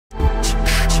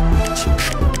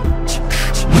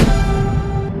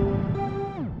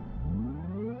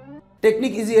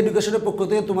Technique easy এডুকেশনের পক্ষ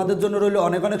থেকে তোমাদের জন্য রইল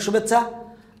অনেক অনেক শুভেচ্ছা।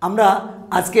 আমরা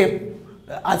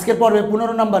আজকের পর্বে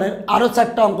 15 নম্বরের আরও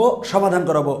 4টা অঙ্ক সমাধান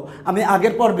করাবো। আমি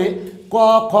আগের পর্বে ক,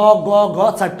 খ, গ, ঘ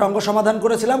 4টা অঙ্ক সমাধান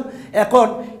করেছিলাম। এখন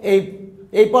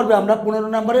এই পর্বে আমরা 15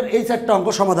 নম্বরের এই 4টা অঙ্ক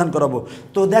সমাধান করাবো।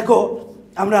 তো দেখো,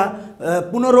 আমরা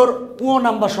 15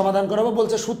 নাম্বার সমাধান করাবো।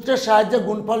 বলছে সূত্রের সাহায্যে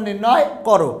গুণফল নির্ণয়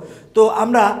করো। তো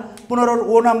আমরা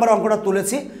 15 নাম্বার অঙ্কটা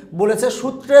তুলেছি। বলেছে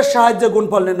সূত্রের সাহায্যে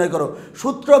গুণফল নির্ণয় করো,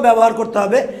 সূত্র ব্যবহার করতে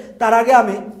হবে। তার আগে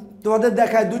আমি তোমাদের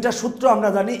দেখাই দুইটা সূত্র আমরা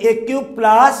জানি, এ কিউব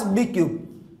প্লাস বি কিউব।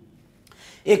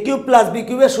 এ কিউব প্লাস বি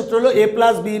কিউবের সূত্র হলো এ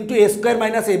plus B into A square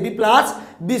minus A B plus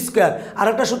B square. আর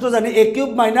একটা সূত্র জানি এ কিউব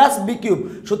মাইনাস বি কিউব,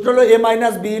 সূত্র হলো এ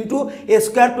minus B into A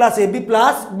square plus A B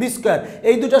plus B square.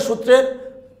 এই দুটা সূত্রের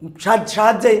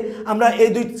সাহায্যে আমরা এই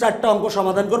 4টা অঙ্ক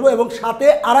সমাধান করব এবং সাথে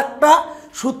আরেকটা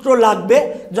সূত্র লাগবে,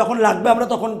 যখন লাগবে আমরা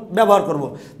তখন ব্যবহার করব।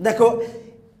 দেখো,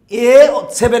 এ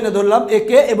 7 ধরলাম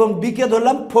একে এবং বিকে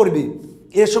ধরলাম 4b।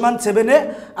 এ সমান 7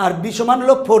 আর বি সমান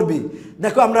হলো 4b।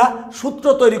 দেখো, আমরা সূত্র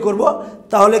তৈরি করব।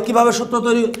 তাহলে কিভাবে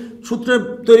সূত্র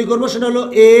তৈরি করব সেটা হলো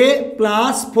এ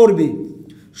প্লাস 4b।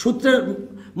 সূত্রের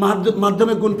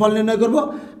মাধ্যমে গুণফল নির্ণয় করব।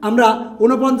 আমরা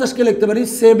 49কে লিখতে পারি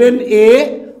 7a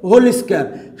হোল স্কোয়ার,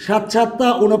 7 7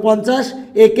 49,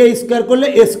 একে স্কোয়ার করলে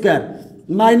এ স্কোয়ার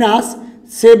মাইনাস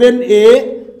 7a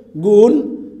গুণ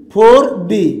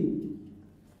 4b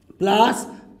plus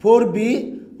 4b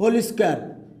whole square.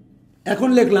 এখন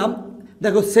লিখলাম,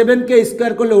 দেখো 7কে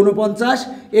স্কোয়ার করলে 49,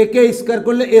 একে স্কোয়ার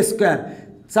করলে এ স্কোয়ার,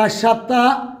 4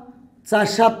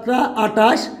 7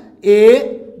 28 এ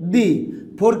বি,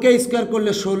 4কে স্কোয়ার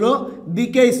করলে 16,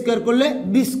 বিকে স্কোয়ার করলে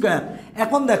বি স্কোয়ার।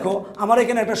 এখন দেখো, আমার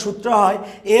এখানে একটা সূত্র হয়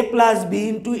এ plus B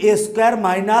into A square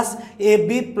minus A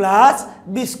B plus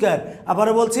B square.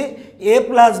 আবারও বলছি, এ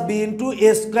plus B into A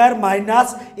square minus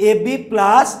A B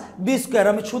plus B square.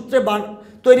 আমি সূত্রে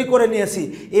তৈরি করে নিয়েছি।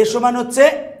 এ সমান হচ্ছে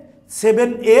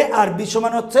 7a আর বি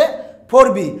সমান হচ্ছে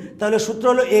 4b। তাহলে সূত্র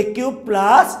হলো এ কিউব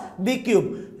প্লাস বি কিউব।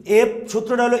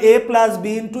 সূত্রটা হলো এ plus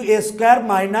B into A square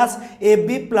minus A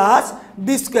B plus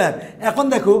B square. এখন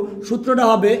দেখো, সূত্রটা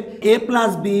হবে এ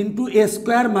plus B into A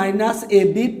square minus A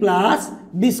B plus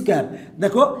B square.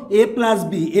 দেখো, এ প্লাস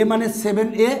বি, এ মানে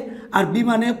 7a আর বি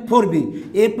মানে 4b,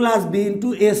 A plus B into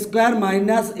A square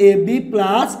minus A B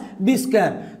plus B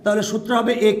square. তাহলে সূত্র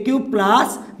হবে এ কিউব প্লাস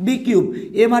বি কিউব।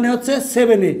 এ মানে হচ্ছে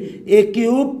 7a, এ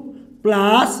cube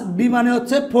plus B মানে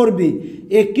হচ্ছে 4b,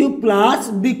 এ কিউব প্লাস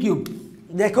বি কিউব।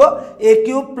 দেখো, এ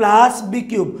কিউব প্লাস বি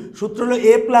কিউব, সূত্র হলো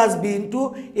এ plus B into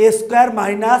A square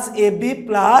minus A B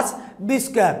plus B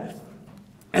square.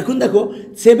 এখন দেখো,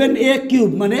 7a কিউব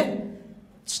মানে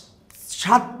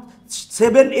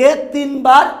 7a 3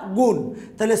 বার গুণ,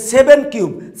 তাহলে 7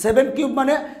 কিউব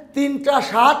মানে 3টা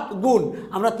 7 গুণ।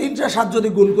 আমরা 3টা 7 যদি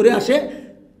গুণ করে আসে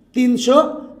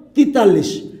 343।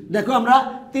 দেখো, আমরা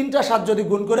 3টা 7 যদি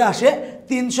গুণ করে আসে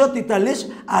 343,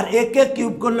 আর একে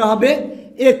কিউব করলে হবে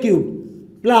এ কিউব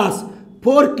প্লাস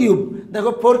 4 কিউব।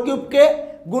 দেখো, 4 কিউবকে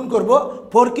গুণ করব।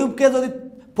 4 কিউবকে যদি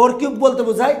 4 কিউব বলতে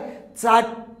বোঝায়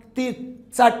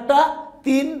 4টা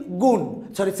 3 গুণ,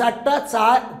 সরি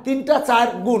 3টা 4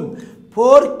 গুণ।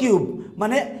 4 কিউব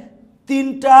মানে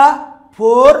 3টা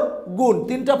 4 গুণ,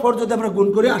 3টা 4 যদি আমরা গুণ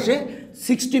করে আসে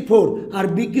 64, আর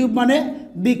বি কিউব মানে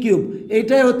বি কিউব।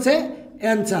 এইটাই হচ্ছে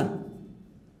অ্যান্সার।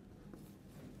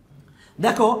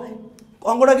 দেখো,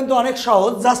 অঙ্কটা কিন্তু অনেক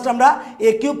সহজ। জাস্ট আমরা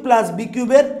এ কিউব প্লাস বি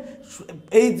কিউবের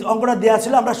এই অঙ্কটা দেওয়া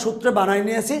ছিল, আমরা সূত্রে বানাই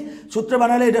নিয়েছি। সূত্রে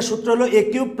বানালে এটা সূত্র হলো এ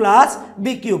cube plus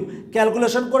B cube.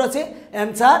 Calculation করেছি,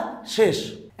 অ্যান্সার শেষ।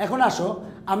 এখন আসো,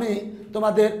 আমি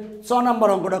তোমাদের 6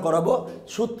 নম্বর অঙ্কটা করাবো।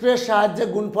 সূত্রের সাহায্যে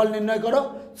গুণফল নির্ণয় করো,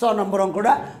 6 নম্বর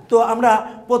অঙ্কটা। তো আমরা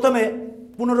প্রথমে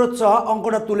 15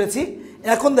 অঙ্কটা তুলেছি।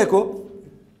 এখন দেখো,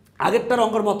 আগেরটার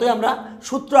অঙ্কের মতোই আমরা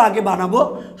সূত্র আগে বানাবো।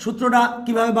 সূত্রটা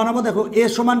কিভাবে বানাবো, দেখো, এ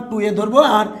সমান 2a ধরবো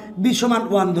আর বি সমান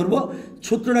 1 ধরবো।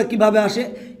 সূত্রটা কিভাবে আসে,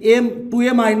 এম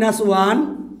 2a মাইনাস 1,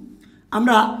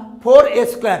 আমরা 4a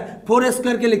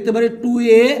স্কোয়ারকে লিখতে পারি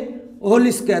 2a হোল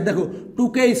স্কোয়ার। দেখো,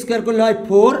 2কে স্কোয়ার করলে হয়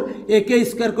 4, একে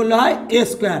স্কোয়ার করলে হয় এ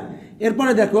স্কোয়ার।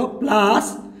 এরপরে দেখো, প্লাস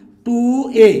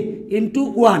 2a ইন্টু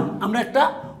 1, আমরা একটা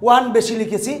 1 বেশি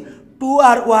লিখেছি। 2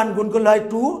 আর 1 গুণ করলে হয়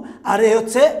 2, আর এ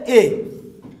হচ্ছে এ,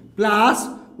 প্লাস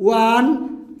 1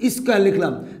 স্কোয়ার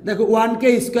লিখলাম। দেখো, 1কে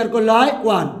স্কোয়ার করলে হয়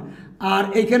 1, আর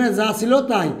এইখানে যা ছিল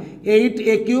তাই,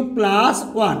 8a কিউব প্লাস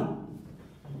 1।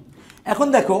 এখন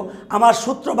দেখো, আমার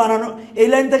সূত্র বানানো এই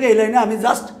লাইন থেকে এই লাইনে আমি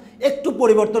জাস্ট একটু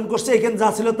পরিবর্তন করছি। এখানে যা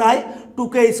ছিল তাই,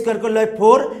 2কে স্কোয়ার করলে হয়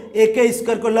 4, একে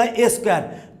স্কোয়ার করলে হয় এ স্কোয়ার,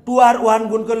 2 আর 1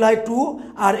 গুণ করলে হয় 2,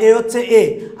 আর এ হচ্ছে এ,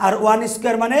 আর 1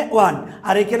 স্কোয়ার মানে 1,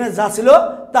 আর এখানে যা ছিল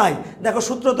তাই। দেখো,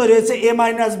 সূত্র তৈরি হয়েছে এ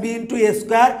minus B into A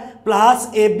square plus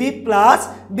A B plus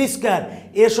B square.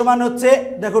 এ সমান হচ্ছে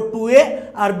দেখো 2a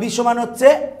আর বি সমান হচ্ছে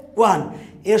 1,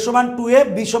 এ সমান 2a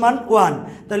বি সমান 1,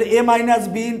 তাহলে a minus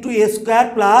B into A square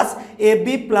plus A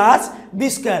B plus B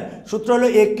square, সূত্র হলো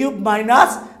এ কিউব মাইনাস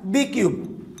বি কিউব।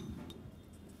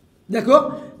 দেখো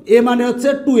এ মানে হচ্ছে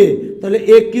 2a, তাহলে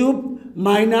এ cube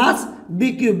minus B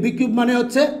cube, B cube মানে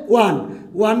হচ্ছে 1,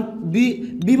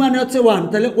 বি মানে হচ্ছে 1,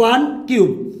 তাহলে 1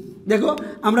 কিউব। দেখো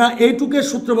আমরা এইটুকে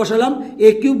সূত্র বসালাম, এ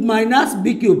cube minus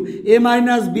B cube, A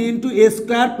minus B into A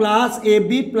square plus A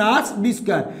B plus B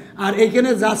square, আর এখানে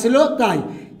যা ছিল তাই।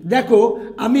 দেখো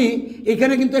আমি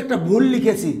এখানে কিন্তু একটা ভুল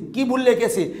লিখেছি। কি ভুল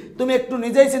লিখেছি তুমি একটু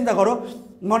নিজেই চিন্তা করো।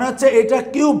 মনে হচ্ছে এইটা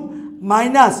কিউব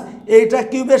মাইনাস এইটা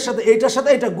কিউবের সাথে এইটার সাথে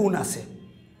এটা গুণ আছে,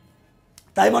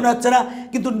 তাই মনে হচ্ছে না?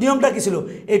 কিন্তু নিয়মটা কী ছিল?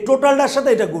 এই টোটালটার সাথে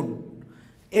এটা গুণ,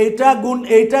 এইটা গুণ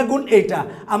এইটা গুণ এইটা,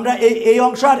 আমরা এই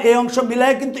অংশ আর এই অংশ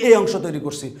মিলাই কিন্তু এই অংশ তৈরি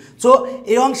করছি। সো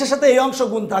এই অংশের সাথে এই অংশ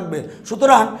গুণ থাকবে।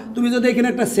 সুতরাং তুমি যদি এখানে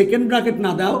একটা সেকেন্ড ব্র্যাকেট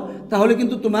না দাও তাহলে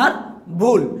কিন্তু তোমার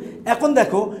ভুল। এখন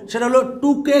দেখো সেটা হলো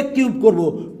 2কে কিউব করব।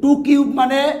 2 কিউব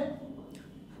মানে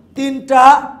 3টা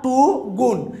 2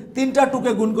 গুণ, 3টা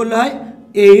 2কে গুণ করলে হয়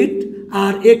 8,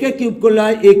 আর একে কিউব করলে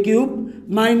হয় এ কিউব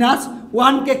মাইনাস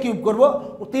 1কে কিউব করব,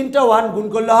 3টা 1 গুণ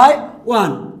করলে হয়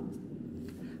 1,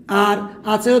 আর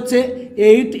আছে হচ্ছে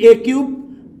 8 এ কিউব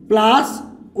প্লাস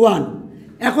 1।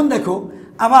 এখন দেখো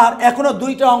আমার এখনও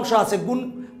 2টা অংশ আছে, গুণ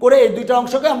করে এই 2টা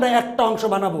অংশকে আমরা একটা অংশ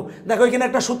বানাবো। দেখো এখানে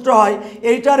একটা সূত্র হয়,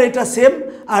 এইটার এইটা সেম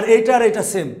আর এইটার এইটা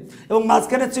সেম, এবং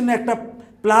মাঝখানের চিহ্ন একটা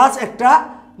প্লাস একটা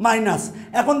মাইনাস।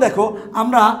 এখন দেখো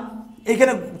আমরা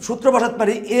এখানে সূত্র বসাতে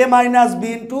পারি এ মাইনাস বি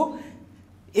ইন্টু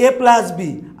এ প্লাস বি,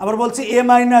 আবার বলছি এ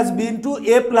মাইনাস বি ইন্টু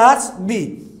এ প্লাস বি।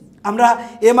 আমরা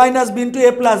এ মাইনাস বি ইন্টু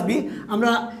এ প্লাস বি,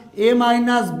 আমরা এ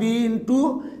মাইনাস বি ইন্টু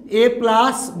এ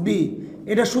প্লাস বি,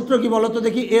 এটা সূত্র কি বলো তো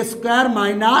দেখি? এ স্কোয়ার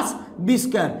মাইনাস বি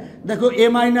স্কোয়ার। দেখো এ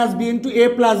মাইনাস বি ইন্টু এ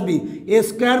প্লাস বি, এ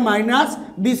স্কোয়ার মাইনাস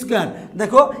বি স্কোয়ার।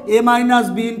 দেখো এ মাইনাস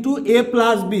বি ইন্টু এ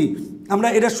প্লাস বি, আমরা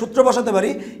এটা সূত্র বসাতে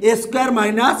পারি এ স্কোয়ার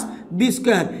মাইনাস বি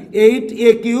স্কোয়ার, 8 এ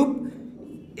কিউব,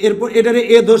 এরপর এটারে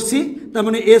এ ধরছি, তার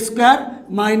মানে এ স্কোয়ার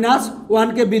মাইনাস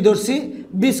 1কে বি ধরছি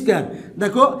বি স্কোয়ার।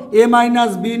 দেখো এ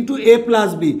মাইনাস বি ইন্টু এ প্লাস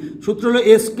বি, সূত্র হলো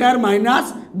এ স্কোয়ার মাইনাস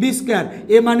বি স্কোয়ার,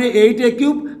 এ মানে 8 এ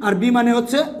কিউব আর বি মানে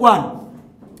হচ্ছে 1।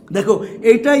 দেখো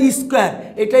এইটা স্কোয়ার,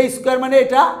 এটা স্কোয়ার মানে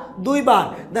এটা 2 বার।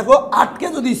 দেখো 8কে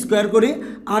যদি স্কোয়ার করি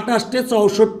 8 8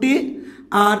 64,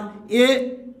 আর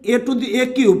এ টু দি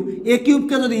এ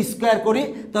কিউবকে যদি স্কোয়ার করি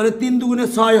তাহলে 3 দুগুণে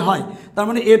 6 হয়, তার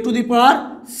মানে এ to the power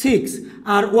 6,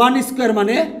 R 1 square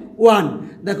মানে 1।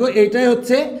 দেখো এইটাই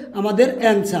হচ্ছে আমাদের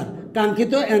অ্যান্সার,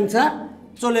 কাঙ্ক্ষিত অ্যান্সার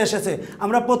চলে এসেছে।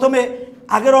 আমরা প্রথমে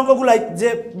আগের অঙ্কগুলাই যে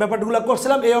ব্যাপারগুলো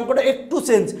করছিলাম এই অঙ্কটা একটু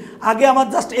চেঞ্জ, আগে আমার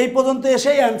জাস্ট এই পর্যন্ত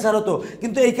এসেই অ্যান্সার হতো,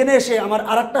 কিন্তু এইখানে এসে আমার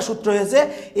আরেকটা সূত্র হয়েছে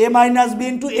এ মাইনাস বি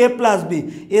ইন্টু এ প্লাস বি,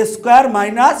 এ স্কোয়ার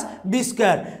মাইনাস বি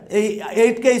স্কোয়ার। এই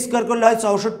 8কে স্কোয়ার করলে হয়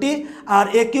 64, আর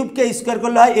এ কিউবকে স্কোয়ার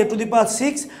করলে হয় এ to the power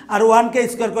 6, R 1কে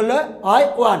square করলে হয়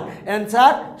 1।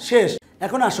 অ্যান্সার শেষ।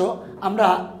 এখন আসো আমরা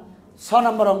 6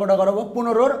 নম্বর অঙ্কটা করব।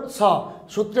 15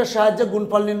 সূত্রের সাহায্যে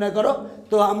গুণফল নির্ণয় করো।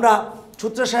 তো আমরা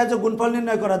সূত্রের সাহায্যে গুণফল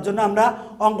নির্ণয় করার জন্য আমরা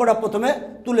অঙ্কটা প্রথমে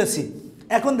তুলেছি।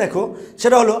 এখন দেখো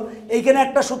সেটা হলো এইখানে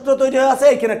একটা সূত্র তৈরি হয়ে আছে,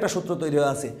 এইখানে একটা সূত্র তৈরি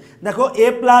হয়ে আছে। দেখো এ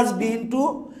plus B into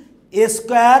A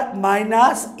square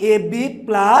minus A B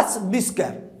plus B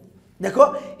square. দেখো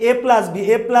এ plus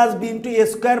B into A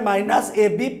square minus A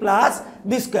B plus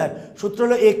B square, সূত্র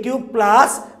হলো এ কিউব প্লাস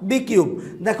বি কিউব।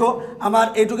 দেখো আমার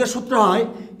এইটুকের সূত্র হয়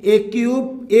এ কিউব,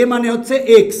 এ মানে হচ্ছে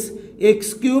এক্স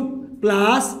কিউব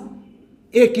প্লাস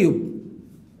এ কিউব।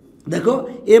 দেখো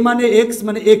এ মানে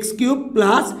এক্স কিউব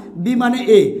প্লাস বি মানে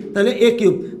এ, তাহলে এ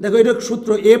কিউব। দেখো এটা সূত্র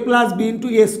এ plus B into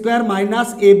A square minus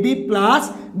A B plus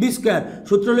B square,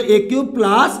 সূত্র হলো এ কিউব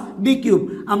প্লাস বি কিউব।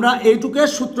 আমরা এইটুকের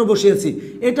সূত্র বসিয়েছি।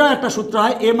 এটাও একটা সূত্র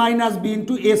হয় এ minus B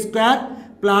into A square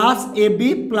plus A B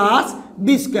plus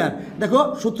B square. দেখো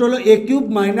সূত্র হলো এ কিউব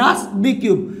মাইনাস বি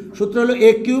কিউব, সূত্র হলো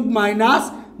এ কিউব মাইনাস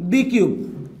বি কিউব।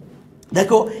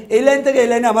 দেখো এই লাইন থেকে এই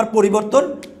লাইনে আমার পরিবর্তন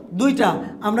 2টা,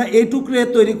 আমরা এইটুকরে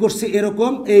তৈরি করছি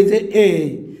এরকম, এই যে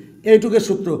এইটুকের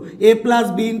সূত্র এ plus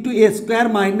B into A square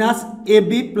minus A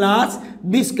B plus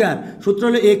B square, সূত্র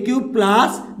হলো এ কিউব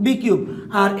প্লাস বি কিউব।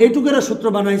 আর এইটুকের সূত্র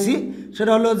বানাইছি,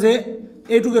 সেটা হলো যে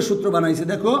এইটুকের সূত্র বানাইছি।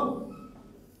 দেখো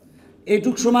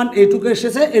এইটুক সমান এইটুকু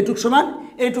এসেছে, এইটুক সমান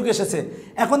এইটুকু এসেছে।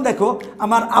 এখন দেখো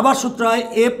আমার আবার সূত্র হয়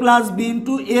এ প্লাস বি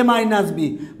ইন্টু এ মাইনাস বি।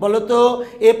 বলো তো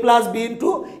এ প্লাস বি ইন্টু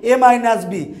এ মাইনাস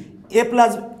বি, এ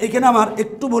প্লাস, এখানে আমার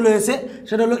একটু ভুল হয়েছে,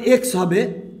 সেটা হলো এক্স হবে।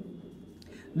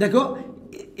 দেখো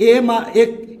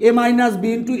এ minus B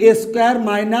into A square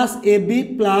minus A B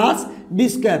plus B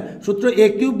square, সূত্র এ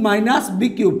কিউব মাইনাস বি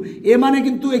কিউব। এ মানে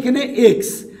কিন্তু এখানে এক্স,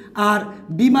 আর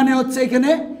বি মানে হচ্ছে এখানে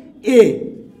এ,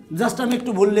 জাস্ট আমি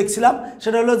একটু ভুল লিখছিলাম,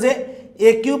 সেটা হলো যে এ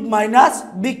কিউব মাইনাস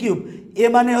বি কিউব, এ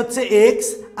মানে হচ্ছে এক্স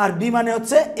আর বি মানে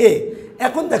হচ্ছে এ।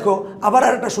 এখন দেখো আবার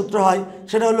আর একটা সূত্র হয়,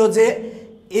 সেটা হলো যে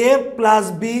এ প্লাস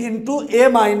বি ইন্টু এ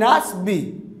মাইনাস বি,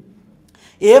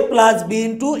 এ প্লাস বি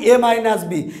ইন্টু এ মাইনাস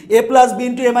বি, এ প্লাস বি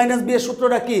ইন্টু এ মাইনাস বি এর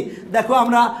সূত্রটা কি? দেখো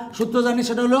আমরা সূত্র জানি,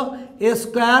 সেটা হলো এ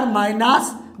স্কোয়ার মাইনাস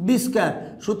বি স্কোয়ার।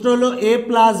 সূত্র হলো এ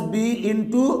প্লাস বি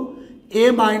ইন্টু এ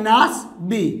মাইনাস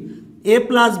বি, এ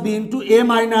প্লাস বি ইন্টু এ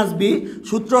মাইনাস বি,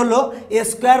 সূত্র হলো এ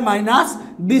স্কোয়ার মাইনাস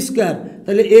বি স্কোয়ার।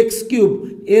 তাহলে এক্স কিউব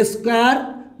এ স্কোয়ার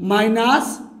মাইনাস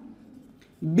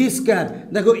বি স্কোয়ার।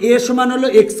 দেখো এ সমান হলো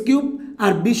এক্স কিউব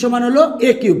আর বি সমান হলো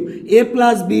এ কিউব, এ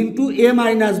প্লাস বি ইন্টু এ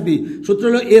মাইনাস বি, সূত্র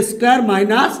হলো এ স্কোয়ার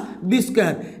মাইনাস বি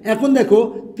স্কোয়ার। এখন দেখো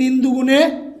 3 দুগুণে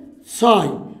 6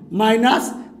 মাইনাস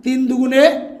 3 দুগুণে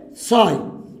 6,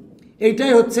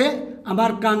 এইটাই হচ্ছে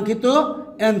আমার কাঙ্ক্ষিত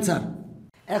অ্যান্সার।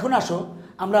 এখন আসো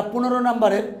আমরা 15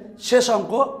 নম্বরের শেষ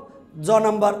অঙ্ক জ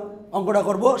নাম্বার অঙ্কটা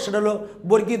করব, সেটা হলো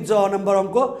বর্গীর জ নাম্বার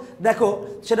অঙ্ক। দেখো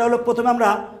সেটা হলো প্রথমে আমরা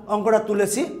অঙ্কটা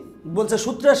তুলেছি, বলছে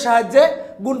সূত্রের সাহায্যে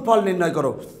গুণফল নির্ণয়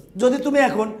করো। যদি তুমি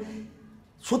এখন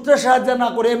সূত্রের সাহায্যে না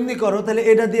করে এমনি করো, তাহলে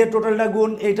এটা দিয়ে টোটালটা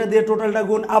গুণ, এইটা দিয়ে টোটালটা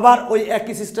গুণ, আবার ওই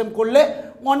একই সিস্টেম করলে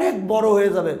অনেক বড়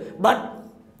হয়ে যাবে। বাট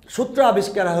সূত্র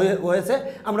আবিষ্কার হয়েছে,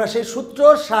 আমরা সেই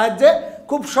সূত্রর সাহায্যে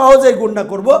খুব সহজেই গুণটা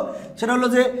করব। সেটা হলো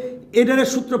যে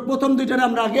এটার সূত্র প্রথম দুইটারে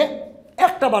আমরা আগে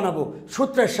একটা বানাবো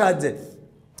সূত্রের সাহায্যে।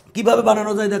 কিভাবে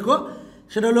বানানো যায় দেখো,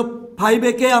 সেটা হলো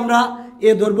 5a কে আমরা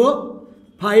এ ধরবো,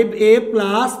 5a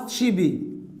প্লাস 3b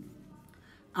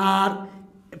আর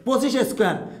 25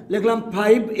 স্কোয়ার লিখলাম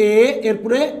 5a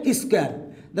এরপরে স্কোয়ার।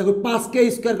 দেখো 5কে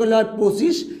স্কোয়ার করলে হয়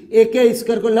 25, a কে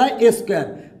স্কোয়ার করলে হয় a square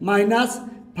minus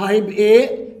 5a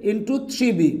into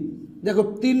 3b। দেখো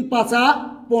 3 5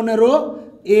 15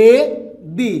 a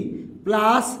b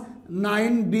plus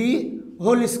 9b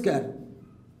whole square.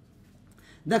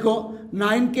 দেখো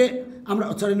 9কে আমরা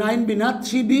 9b না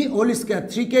 3b হোল স্কোয়ার,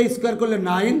 3কে স্কোয়ার করলে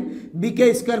 9, bকে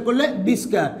স্কোয়ার করলে b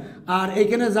স্কোয়ার। আর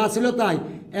এইখানে যা ছিল তাই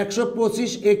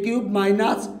 125 a cube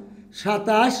minus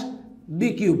 27 b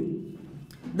cube.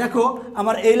 দেখো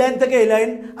আমার এই লাইন থেকে এই লাইন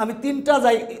আমি 3টা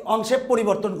অংশে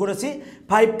পরিবর্তন করেছি।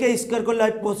 5কে স্কোয়ার করলে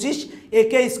হয় 25, a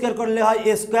কে স্কোয়ার করলে হয়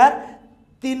a square,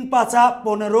 3 5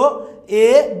 15 a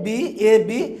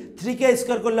b 3কে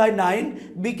square করলে হয় 9,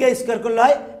 bকে স্কোয়ার করলে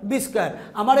হয় b স্কোয়ার।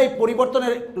 আমার এই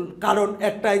পরিবর্তনের কারণ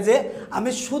একটাই যে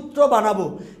আমি সূত্র বানাবো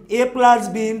a plus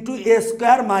B into A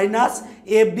square minus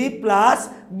A B plus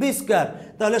B square.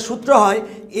 তাহলে সূত্র হয়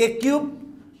এ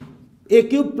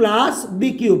কিউব প্লাস বি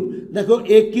কিউব। দেখো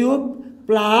এ কিউব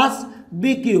প্লাস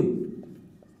বি কিউব,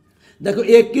 দেখো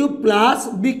এ কিউব প্লাস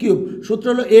বি কিউব, সূত্র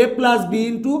হলো এ plus B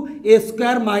into A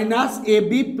square minus A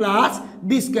B plus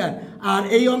B square. আর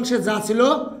এই অংশে যা ছিল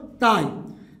তাই,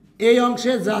 এই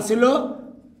অংশে যা ছিল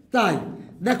তাই।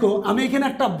 দেখো আমি এখানে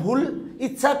একটা ভুল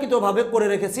ইচ্ছাকৃতভাবে করে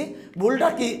রেখেছি। ভুলটা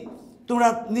কি তোমরা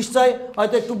নিশ্চয়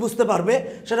হয়তো একটু বুঝতে পারবে।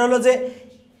 সেটা হলো যে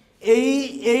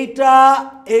এইটা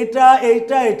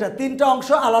 3টা অংশ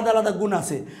আলাদা আলাদা গুণ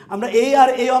আছে, আমরা এই আর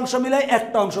এই অংশ মিলাই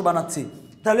একটা অংশ বানাচ্ছি।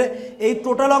 তাহলে এই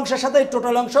টোটাল অংশের সাথে এই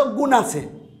টোটাল অংশ গুণ আছে।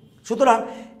 সুতরাং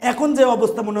এখন যে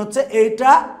অবস্থা মনে হচ্ছে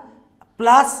এইটা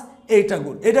প্লাস এইটা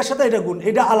গুণ, এটার সাথে এটা গুণ,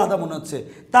 এটা আলাদা মনে হচ্ছে।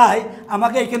 তাই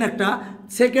আমাকে এখানে একটা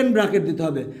সেকেন্ড ব্র্যাকেট দিতে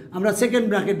হবে। আমরা সেকেন্ড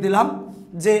ব্র্যাকেট দিলাম,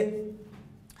 যে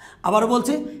আবার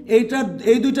বলছি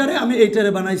এই দুইটারে আমি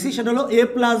এইটারে বানাইছি, সেটা হলো এ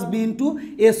plus B into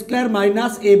A square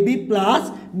minus A B plus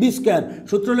B square,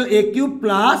 সূত্র হলো এ কিউব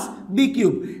প্লাস বি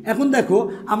কিউব। এখন দেখো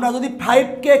আমরা যদি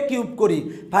 5কে কিউব করি,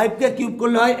 5কে কিউব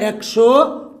করলে হয়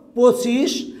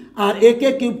 125 আর এ কে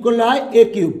কিউব করলে হয় এ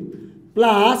কিউব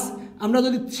প্লাস আমরা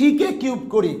যদি 3কে কিউব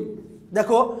করি,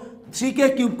 দেখো 3কে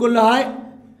কিউব করলে হয়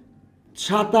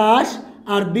 27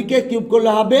 আর বিকে কিউব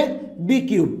করলে হবে বি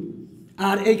কিউব।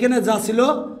 আর এইখানে যা ছিল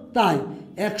তাই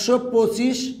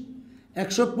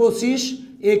 125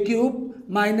 এ কিউব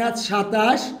মাইনাস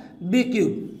 27 বি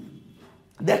কিউব।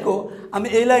 দেখো আমি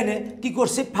এই লাইনে কি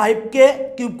করছি, 5কে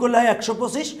কিউব করলে হয়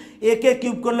 125, এ কে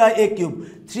কিউব করলে হয় এ কিউব,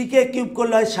 3কে কিউব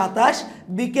করলে হয় 27,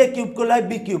 বিকে কিউব করলে হয়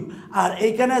বি কিউব। আর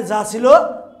এইখানে যা ছিল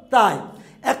তাই।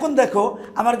 এখন দেখো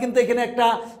আমার কিন্তু এখানে একটা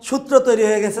সূত্র তৈরি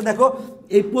হয়ে গেছে। দেখো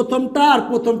এই প্রথমটা আর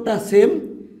প্রথমটা সেম,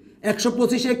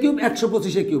 125 এ কিউব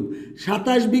 125 এ cube,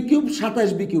 27 B cube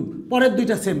 27 B cube, পরের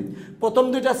দুইটা সেম, প্রথম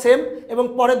দুইটা সেম এবং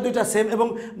পরের দুইটা সেম, এবং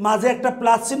মাঝে একটা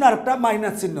প্লাস চিহ্ন আর একটা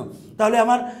মাইনাস চিহ্ন। তাহলে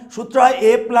আমার সূত্র হয়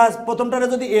এ প্লাস, প্রথমটারে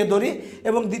যদি এ ধরি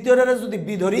এবং দ্বিতীয়টারে যদি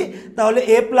বি ধরি, তাহলে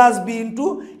এ প্লাস বি ইন্টু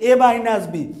এ মাইনাস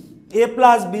বি, এ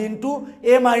প্লাস বি ইন্টু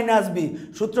এ মাইনাস বি,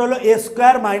 সূত্র হলো এ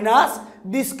স্কোয়ার মাইনাস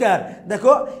বি স্কোয়ার।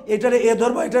 দেখো এটারে এ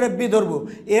ধরবো, এটারে বি ধরবো,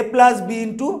 এ প্লাস বি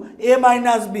ইন্টু এ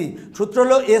মাইনাস বি, সূত্র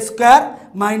হলো এ স্কোয়ার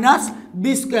মাইনাস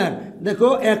বি স্কোয়ার। দেখো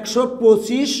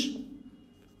 125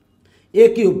 এ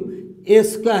কিউব এ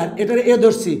স্কোয়ার, এটার এ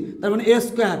ধরছি, তার মানে এ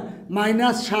স্কোয়ার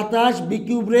মাইনাস 27 বি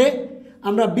কিউব রে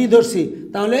আমরা বি ধরছি,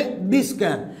 তাহলে বি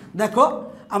স্কোয়ার। দেখো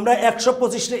আমরা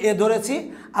 125 এ ধরেছি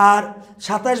আর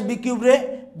 27 বি কিউব রে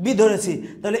বি ধরেছি,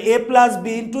 তাহলে এ প্লাস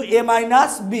বি ইন্টু এ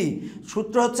মাইনাস বি,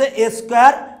 সূত্র হচ্ছে এ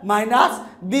স্কোয়ার মাইনাস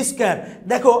বি স্কোয়ার।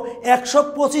 দেখো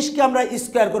 125কে আমরা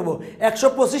স্কোয়ার করব,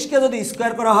 125কে যদি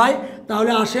স্কোয়ার করা হয়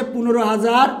তাহলে আসে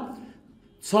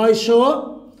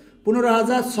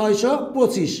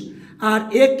 15,625, আর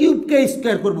এ কিউবকে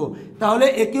স্কোয়ার করব, তাহলে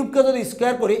এ কিউবকে যদি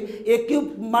স্কোয়ার করি, এ কিউব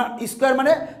স্কোয়ার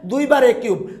মানে 2 বার এ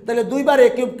কিউব, তাহলে 2 বার এ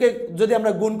কিউবকে যদি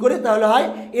আমরা গুণ করি তাহলে হয়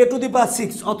এ টু দি পাওয়ার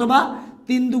 6, অথবা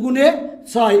 3 দুগুণে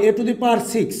 6 এ to the power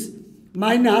 6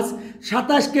 minus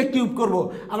 27কে cube করব।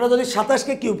 আমরা যদি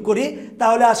 27কে কিউব করি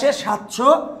তাহলে আসে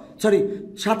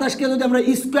 27কে যদি আমরা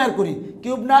স্কোয়ার করি,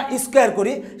 কিউব না স্কোয়ার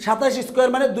করি, 27 স্কোয়ার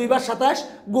মানে 2 বার 27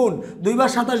 গুণ, 2 বার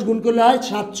 27 গুণ করলে হয়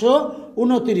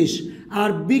 729, আর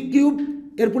বি কিউব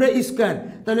এরপরে স্কোয়ার,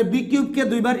 তাহলে বি কিউবকে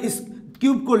 2 বার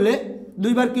কিউব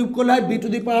করলে হয় বি টু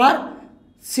দি পাওয়ার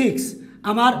 6।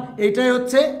 আমার এইটাই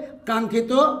হচ্ছে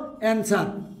কাঙ্ক্ষিত অ্যান্সার।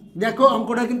 দেখো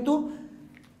অঙ্কটা কিন্তু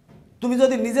তুমি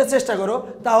যদি নিজে চেষ্টা করো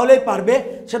তাহলেই পারবে।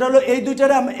 সেটা হলো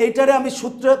এইটারে আমি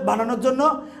সূত্র বানানোর জন্য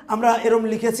আমরা এরম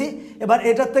লিখেছি। এবার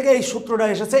এটার থেকে এই সূত্রটা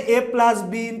এসেছে এ plus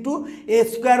B into A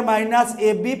square minus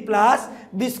A B plus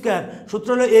B square, সূত্র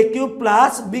হলো এ কিউব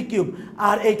প্লাস বি কিউব,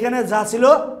 আর এইখানে যা ছিল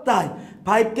তাই।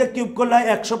 5কে কিউব করলে হয়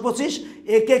 125,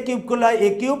 এ কে কিউব করলে হয় এ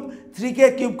কিউব, 3কে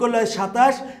কিউব করলে হয়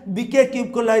 27, বিকে কিউব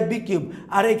করলে হয় বি কিউব,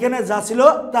 আর এখানে যা ছিল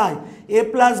তাই। এ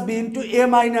প্লাস বি ইন্টু এ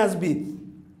মাইনাস বি,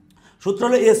 সূত্র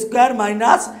হলো এ square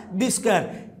minus B square.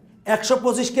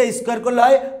 125কে square করলে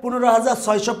হয়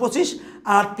 15,625,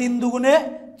 আর 3 দুগুণে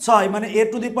 6 মানে এ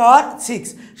টু দি পাওয়ার 6,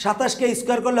 27কে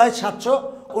স্কোয়ার করলে হয়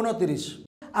 729,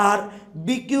 আর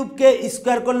বি কিউবকে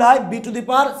স্কোয়ার করলে হয় B to the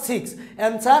power 6।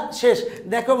 Answer শেষ।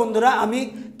 দেখো বন্ধুরা, আমি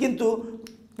কিন্তু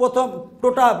প্রথম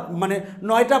মানে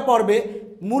 9টা পর্বে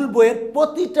মূল বইয়ের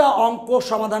প্রতিটা অঙ্ক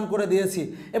সমাধান করে দিয়েছি,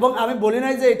 এবং আমি বলি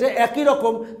নাই যে এটা একই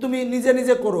রকম তুমি নিজে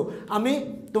নিজে করো, আমি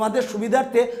তোমাদের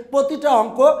সুবিধার্থে প্রতিটা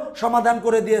অঙ্ক সমাধান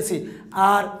করে দিয়েছি।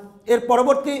 আর এর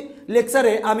পরবর্তী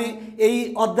লেকচারে আমি এই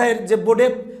অধ্যায়ের যে বোর্ডে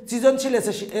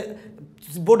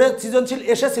সৃজনশীল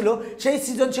এসেছিল সেই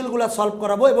সৃজনশীলগুলো সলভ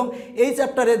করাবো, এবং এই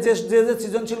চ্যাপ্টারে যে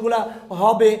সৃজনশীলগুলো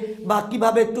হবে বা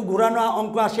কিভাবে একটু ঘোরানো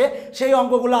অঙ্ক আসে সেই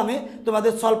অঙ্কগুলো আমি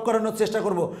তোমাদের সলভ করানোর চেষ্টা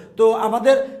করব। তো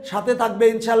আমাদের সাথে থাকবে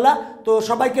ইনশাল্লাহ। তো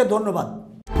সবাইকে ধন্যবাদ।